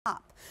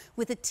top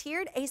with a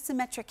tiered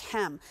asymmetric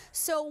hem.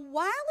 So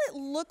while it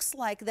looks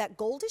like that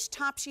goldish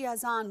top she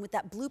has on with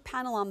that blue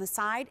panel on the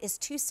side is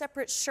two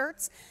separate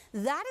shirts,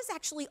 that is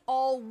actually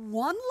all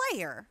one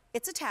layer.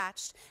 It's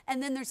attached,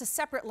 and then there's a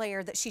separate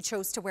layer that she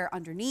chose to wear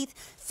underneath.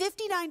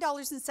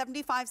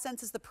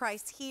 $59.75 is the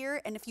price here,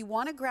 and if you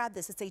want to grab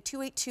this, it's a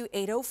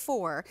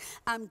 282804.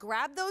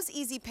 Grab those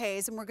easy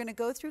pays, and we're going to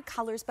go through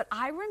colors, but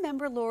I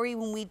remember, Lori,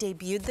 when we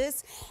debuted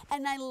this,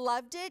 and I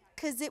loved it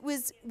because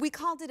we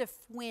called it a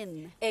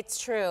twin. It's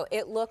true.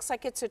 It looks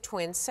like it's a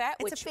twin set,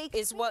 It's which a fake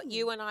is twin. what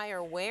you and I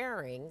are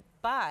wearing,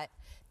 but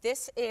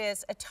this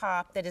is a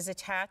top that is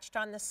attached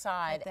on the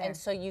side, Right and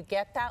so you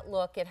get that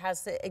look. It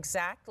has the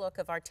exact look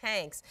of our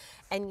tanks,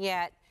 and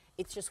yet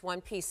it's just one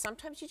piece.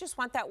 Sometimes you just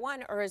want that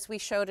one, or as we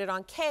showed it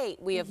on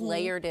Kate, we have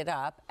layered it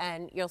up,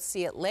 and you'll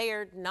see it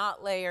layered,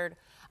 not layered.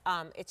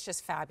 It's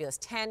just fabulous.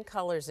 10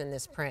 colors in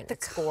this print. The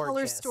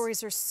color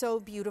stories are so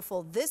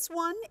beautiful. This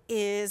one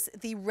is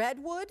the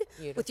redwood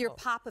with your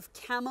pop of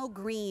camo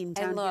green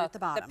down here at the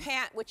bottom. The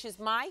pant, which is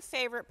my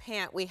favorite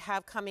pant we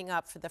have coming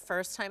up for the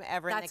first time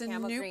ever in the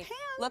camo green. Pant.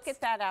 Look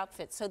at that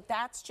outfit. So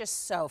that's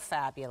just so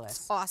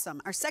fabulous.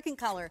 Awesome. Our second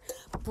color,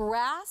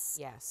 brass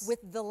with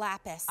the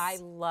lapis. I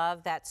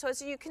love that. So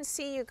as you can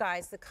see, you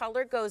guys, the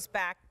color goes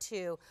back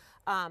to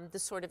the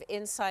sort of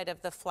inside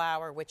of the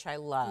flower, which I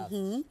love.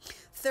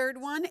 Third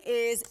one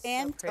is,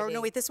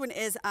 this one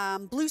is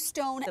blue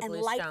stone and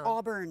light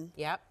auburn.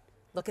 Yep.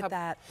 Look at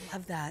that.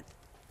 Love that.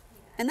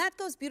 And that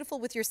goes beautiful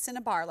with your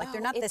Cinnabar. Like, they're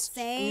not the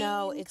same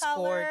it's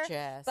color,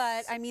 gorgeous.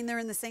 but I mean, they're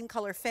in the same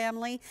color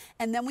family.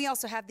 And then we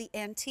also have the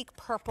antique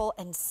purple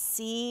and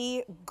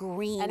sea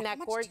green. And that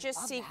gorgeous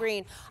sea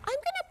green. I'm going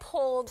to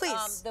pull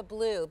the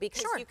blue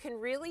because Sure. you can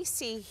really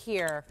see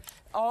here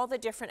all the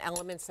different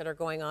elements that are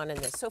going on in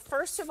this. So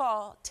first of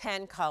all,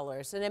 10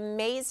 colors, an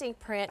amazing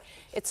print.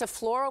 It's a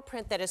floral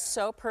print that is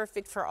so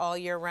perfect for all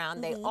year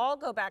round. They all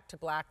go back to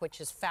black,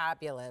 which is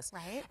fabulous.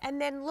 Right. And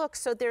then look,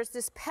 so there's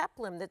this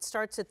peplum that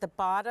starts at the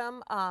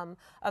bottom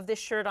of this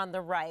shirt on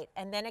the right,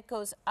 and then it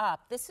goes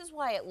up. This is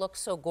why it looks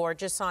so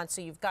gorgeous on. So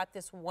you've got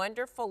this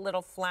wonderful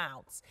little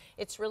flounce.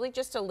 It's really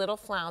just a little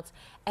flounce.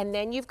 And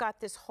then you've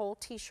got this whole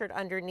t-shirt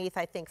underneath,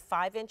 I think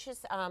 5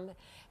 inches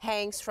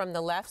hangs from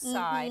the left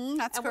side.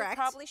 That's correct.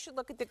 We probably should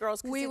look at the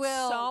girls because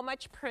it's so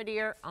much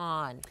prettier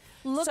on.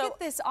 Look at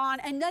this on,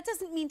 and that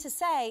doesn't mean to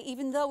say,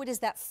 even though it is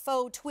that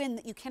faux twin,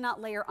 that you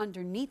cannot layer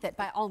underneath it.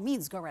 By all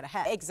means, go right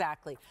ahead.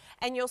 Exactly.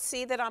 And you'll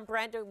see that on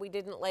Brenda, we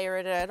didn't layer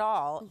it at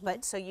all,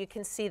 but so you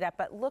can see that.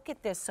 But look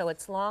at this. So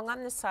it's long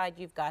on the side.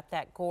 You've got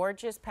that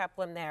gorgeous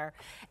peplum there,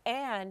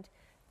 and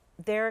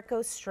there it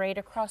goes straight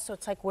across. So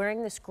it's like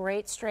wearing this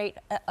great straight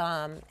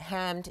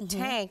hemmed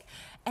tank.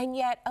 And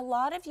yet, a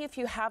lot of you, if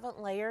you haven't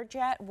layered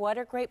yet, what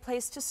a great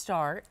place to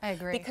start. I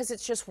agree. Because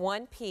it's just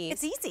one piece.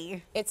 It's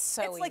easy. It's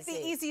so easy. It's like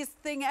the easiest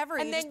thing ever.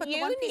 And you then just put the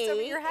one piece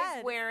over your head.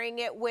 Is wearing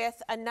it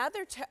with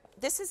another,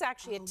 this is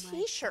actually a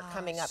t-shirt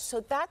coming up.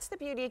 So that's the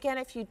beauty. Again,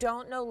 if you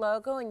don't know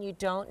logo and you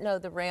don't know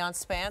the rayon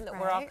span that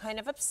we're all kind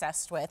of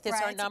obsessed with,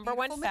 it's our number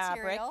one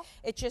fabric.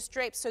 It just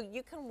drapes. So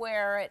you can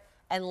wear it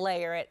and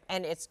layer it,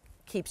 and it's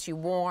keeps you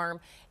warm.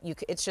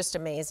 It's just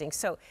amazing.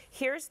 So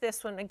here's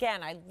this one.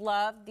 Again, I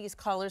love these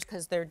colors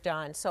because they're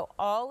done. So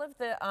all of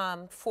the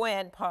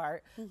foin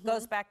part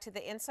goes back to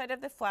the inside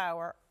of the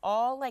flower,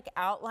 all like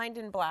outlined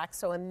in black.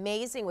 So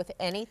amazing with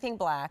anything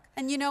black.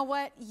 And you know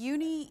what?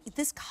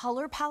 This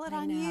color palette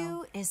on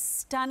you is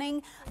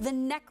stunning. The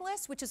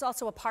necklace, which is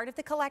also a part of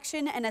the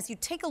collection, and as you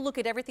take a look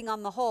at everything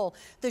on the whole,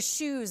 the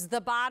shoes,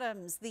 the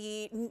bottoms,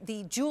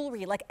 the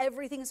jewelry, like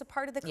everything is a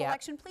part of the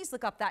collection. Please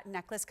look up that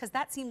necklace because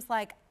that seems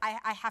like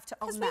I have to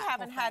own that. Because we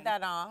haven't had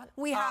that on.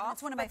 We haven't.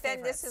 It's one of my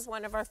favorites. Then this is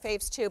one of our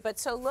faves too. But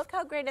so look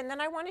how great. And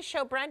then I want to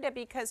show Brenda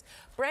because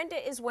Brenda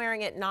is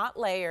wearing it not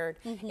layered.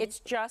 It's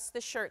just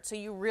the shirt. So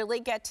you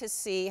really get to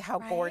see how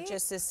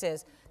gorgeous this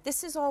is.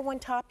 This is all one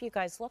top, you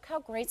guys. Look how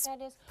great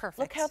that is. Perfect.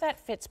 Look how that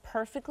fits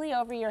perfectly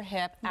over your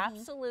hip.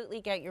 Absolutely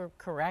get your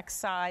correct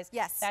size.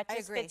 Yes, that just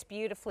I agree. fits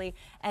beautifully.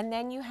 And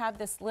then you have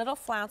this little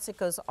flounce that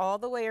goes all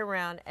the way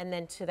around, and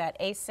then to that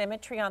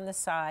asymmetry on the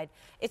side.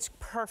 It's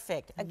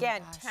perfect.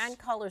 Again, 10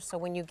 colors. So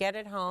when you get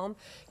it home,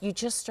 you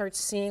just start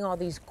seeing all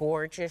these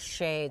gorgeous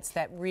shades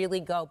that really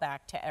go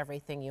back to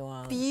everything you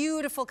own.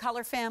 Beautiful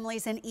color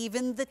families, and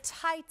even the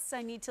tights,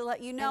 I need to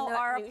let you know,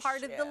 are a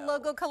part of the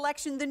logo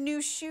collection. The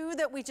new shoe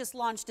that we just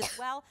launched as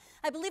well.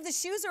 I believe the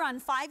shoes are on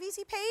 5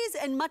 easy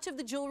pays, and much of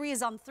the jewelry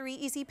is on 3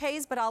 easy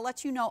pays, but I'll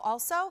let you know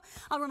also.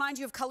 I'll remind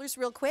you of colors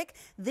real quick.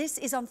 This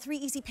is on 3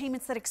 easy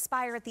payments that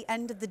expire at the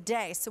end of the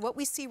day. So what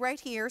we see right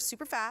here,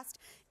 super fast,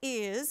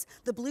 is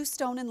the blue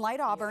stone and light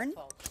auburn.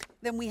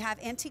 Then we have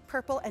antique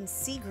purple and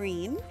sea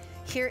green.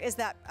 Here is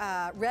that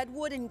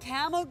redwood and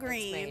camo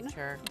green,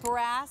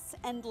 brass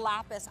and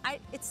lapis.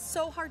 It's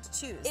so hard to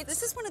choose.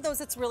 This is one of those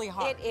that's really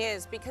hard. It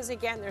is, because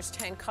again, there's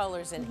 10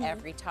 colors in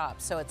every top.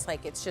 So it's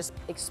like, it's just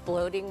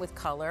exploding with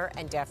color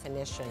and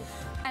definition.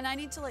 And I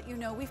need to let you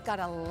know, we've got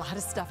a lot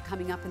of stuff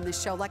coming up in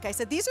this show. Like I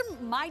said, these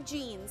are my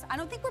jeans. I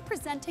don't think we're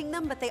presenting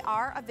them, but they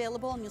are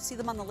available, and you'll see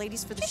them on the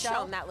ladies for the show.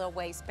 Show them that little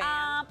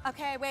waistband.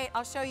 Okay, wait,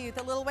 I'll show you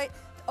the little waist.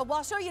 Oh, well,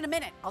 I'll show you in a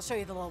minute. I'll show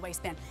you the little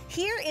waistband.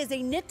 Here is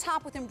a knit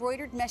top with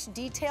embroidered mesh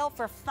detail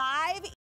for $5.